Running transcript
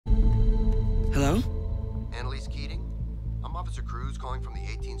Officer Cruz calling from the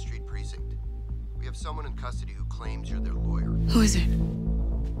 18th Street precinct. We have someone in custody who claims you're their lawyer. Who is it?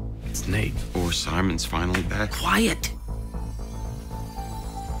 It's Nate. Or Simon's finally back. Quiet!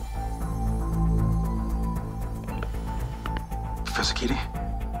 Professor Keating?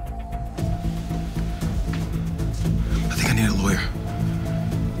 I think I need a lawyer.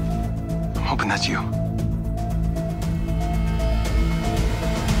 I'm hoping that's you.